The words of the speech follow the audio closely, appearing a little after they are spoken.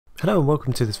Hello and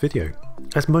welcome to this video.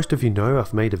 As most of you know,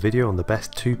 I've made a video on the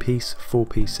best 2-piece,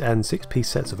 4-piece and 6-piece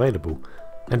sets available,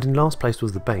 and in last place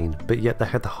was the Bane, but yet they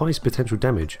had the highest potential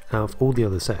damage out of all the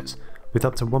other sets, with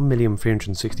up to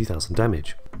 1,360,000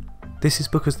 damage. This is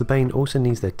because the Bane also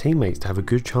needs their teammates to have a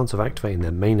good chance of activating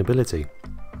their main ability.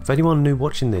 For anyone new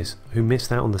watching this who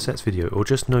missed out on the sets video or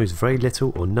just knows very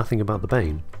little or nothing about the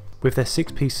Bane, with their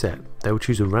 6-piece set, they will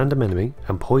choose a random enemy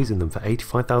and poison them for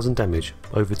 85,000 damage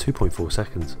over 2.4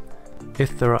 seconds.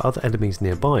 If there are other enemies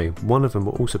nearby, one of them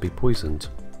will also be poisoned.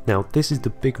 Now this is the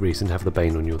big reason to have the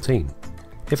Bane on your team.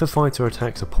 If a fighter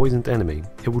attacks a poisoned enemy,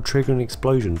 it will trigger an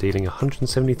explosion dealing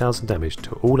 170,000 damage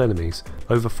to all enemies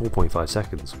over 4.5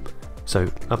 seconds. So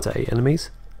up to 8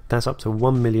 enemies, that's up to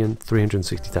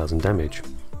 1,360,000 damage.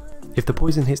 If the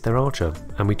poison hits their archer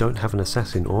and we don't have an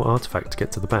assassin or artifact to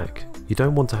get to the back, you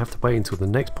don't want to have to wait until the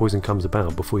next poison comes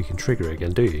about before you can trigger it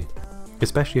again, do you?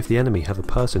 Especially if the enemy have a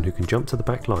person who can jump to the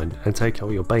back line and take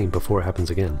out your Bane before it happens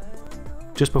again.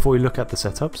 Just before we look at the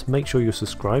setups, make sure you're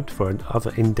subscribed for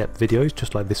other in-depth videos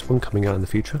just like this one coming out in the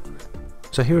future.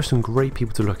 So here are some great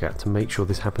people to look at to make sure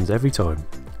this happens every time.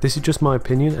 This is just my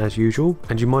opinion as usual,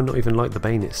 and you might not even like the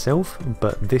Bane itself,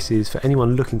 but this is for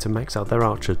anyone looking to max out their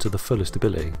archer to the fullest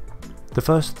ability. The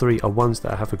first 3 are ones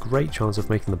that have a great chance of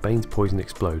making the Bane's poison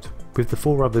explode, with the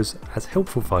 4 others as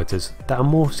helpful fighters that are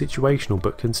more situational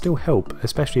but can still help,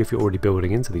 especially if you're already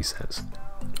building into these sets.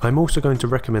 I'm also going to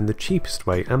recommend the cheapest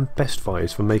way and best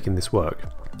fighters for making this work.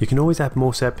 You can always add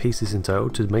more set pieces in total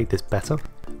to make this better,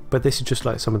 but this is just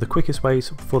like some of the quickest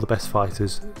ways for the best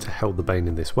fighters to help the Bane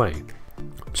in this way.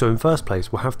 So in first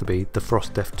place will have to be the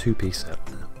Frost Death 2-piece set.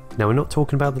 Now we're not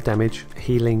talking about the damage,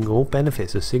 healing or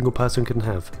benefits a single person can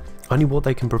have, only what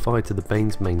they can provide to the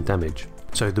Bane's main damage.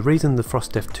 So the reason the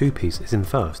Frost Death 2-piece is in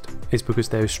first is because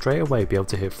they will straight away be able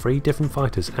to hit 3 different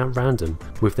fighters at random,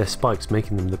 with their spikes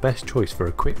making them the best choice for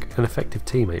a quick and effective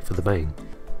teammate for the Bane.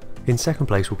 In second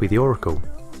place will be the Oracle.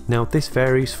 Now this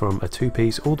varies from a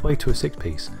 2-piece all the way to a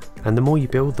 6-piece, and the more you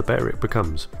build the better it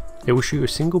becomes. It will shoot a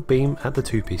single beam at the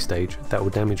 2-piece stage that will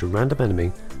damage a random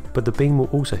enemy, but the beam will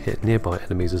also hit nearby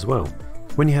enemies as well.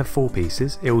 When you have 4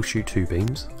 pieces, it will shoot 2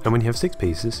 beams, and when you have 6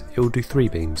 pieces, it will do 3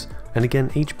 beams, and again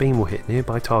each beam will hit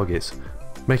nearby targets,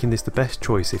 making this the best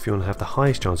choice if you want to have the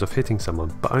highest chance of hitting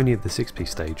someone, but only at the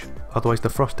 6-piece stage. Otherwise the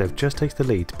Frost Dev just takes the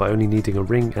lead by only needing a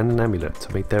ring and an amulet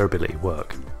to make their ability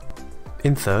work.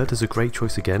 In third, as a great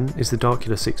choice again, is the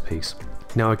Darkula 6-piece.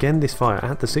 Now again, this fighter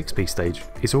at the 6-piece stage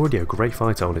is already a great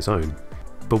fighter on its own.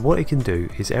 But what it can do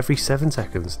is every 7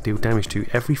 seconds deal damage to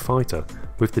every fighter,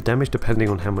 with the damage depending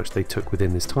on how much they took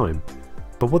within this time.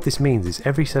 But what this means is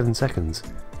every 7 seconds,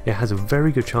 it has a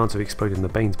very good chance of exploding the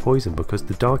Bane's poison because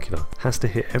the Darkula has to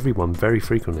hit everyone very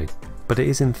frequently. But it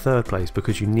is in third place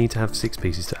because you need to have 6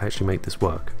 pieces to actually make this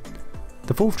work.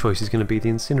 The fourth choice is going to be the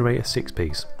Incinerator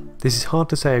 6-piece. This is hard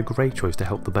to say a great choice to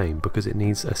help the Bane because it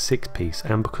needs a 6-piece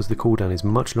and because the cooldown is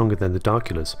much longer than the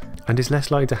Darkulas, and is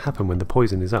less likely to happen when the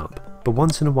poison is up. But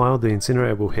once in a while the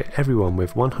Incinerator will hit everyone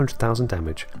with 100,000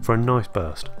 damage for a nice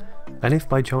burst, and if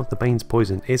by chance the Bane's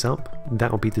poison is up, that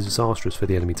will be disastrous for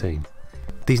the enemy team.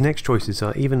 These next choices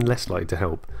are even less likely to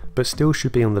help, but still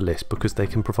should be on the list because they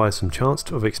can provide some chance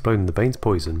of exploding the Bane's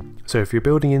poison, so if you're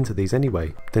building into these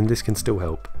anyway, then this can still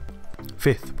help.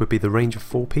 Fifth would be the range of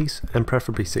 4-piece and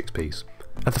preferably 6-piece.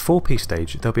 At the 4-piece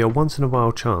stage there'll be a once in a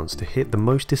while chance to hit the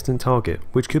most distant target,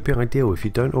 which could be ideal if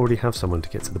you don't already have someone to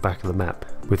get to the back of the map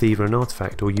with either an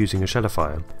artifact or using a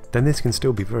Shellifier, then this can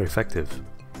still be very effective.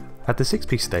 At the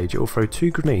 6-piece stage it will throw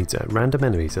 2 grenades at random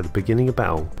enemies at the beginning of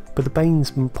battle, but the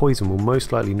Bane's poison will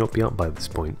most likely not be up by this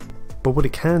point. But what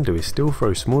it can do is still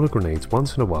throw smaller grenades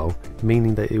once in a while,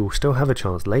 meaning that it will still have a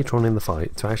chance later on in the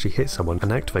fight to actually hit someone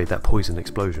and activate that poison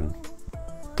explosion.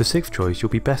 The 6th choice, you'll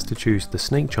be best to choose the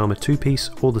Snake Charmer 2-piece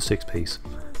or the 6-piece.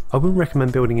 I wouldn't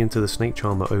recommend building into the Snake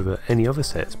Charmer over any other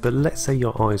sets, but let's say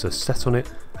your eyes are set on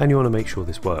it and you want to make sure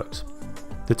this works.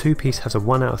 The 2-piece has a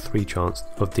 1 out of 3 chance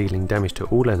of dealing damage to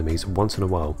all enemies once in a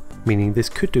while, meaning this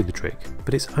could do the trick,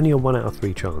 but it's only a 1 out of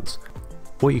 3 chance.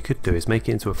 What you could do is make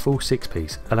it into a full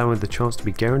 6-piece, allowing the chance to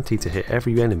be guaranteed to hit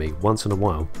every enemy once in a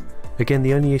while. Again,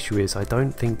 the only issue is I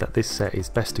don't think that this set is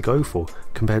best to go for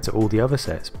compared to all the other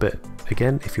sets, but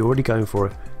again, if you're already going for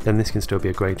it, then this can still be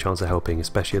a great chance of helping,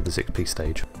 especially at the 6-piece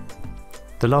stage.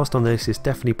 The last on this is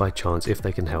definitely by chance if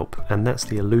they can help, and that's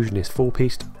the Illusionist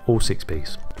 4-piece or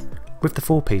 6-piece. With the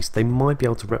 4-piece, they might be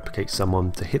able to replicate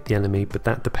someone to hit the enemy, but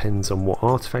that depends on what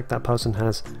artifact that person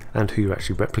has and who you're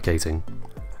actually replicating.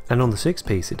 And on the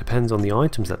 6-piece, it depends on the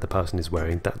items that the person is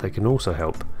wearing that they can also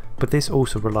help, but this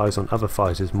also relies on other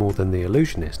fighters more than the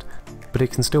Illusionist, but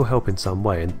it can still help in some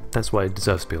way, and that's why it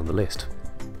deserves to be on the list.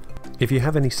 If you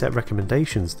have any set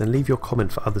recommendations, then leave your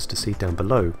comment for others to see down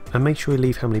below, and make sure you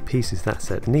leave how many pieces that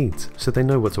set needs, so they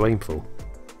know what to aim for.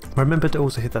 Remember to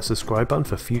also hit that subscribe button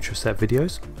for future set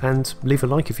videos, and leave a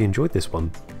like if you enjoyed this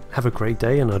one. Have a great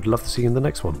day, and I'd love to see you in the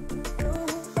next one.